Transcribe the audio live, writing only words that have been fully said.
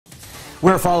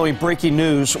We're following breaking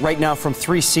news right now from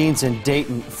three scenes in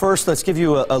Dayton. First, let's give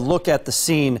you a look at the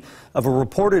scene of a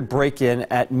reported break-in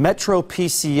at Metro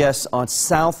PCS on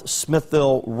South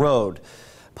Smithville Road.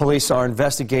 Police are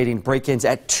investigating break-ins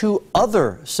at two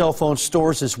other cell phone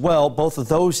stores as well, both of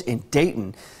those in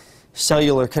Dayton.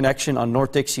 Cellular Connection on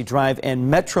North Dixie Drive and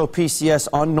Metro PCS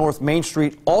on North Main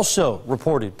Street also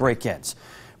reported break-ins.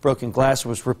 Broken glass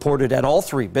was reported at all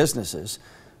three businesses.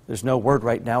 There's no word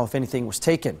right now if anything was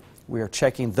taken. We are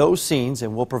checking those scenes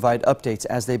and we'll provide updates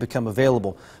as they become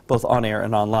available, both on air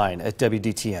and online at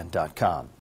WDTN.com.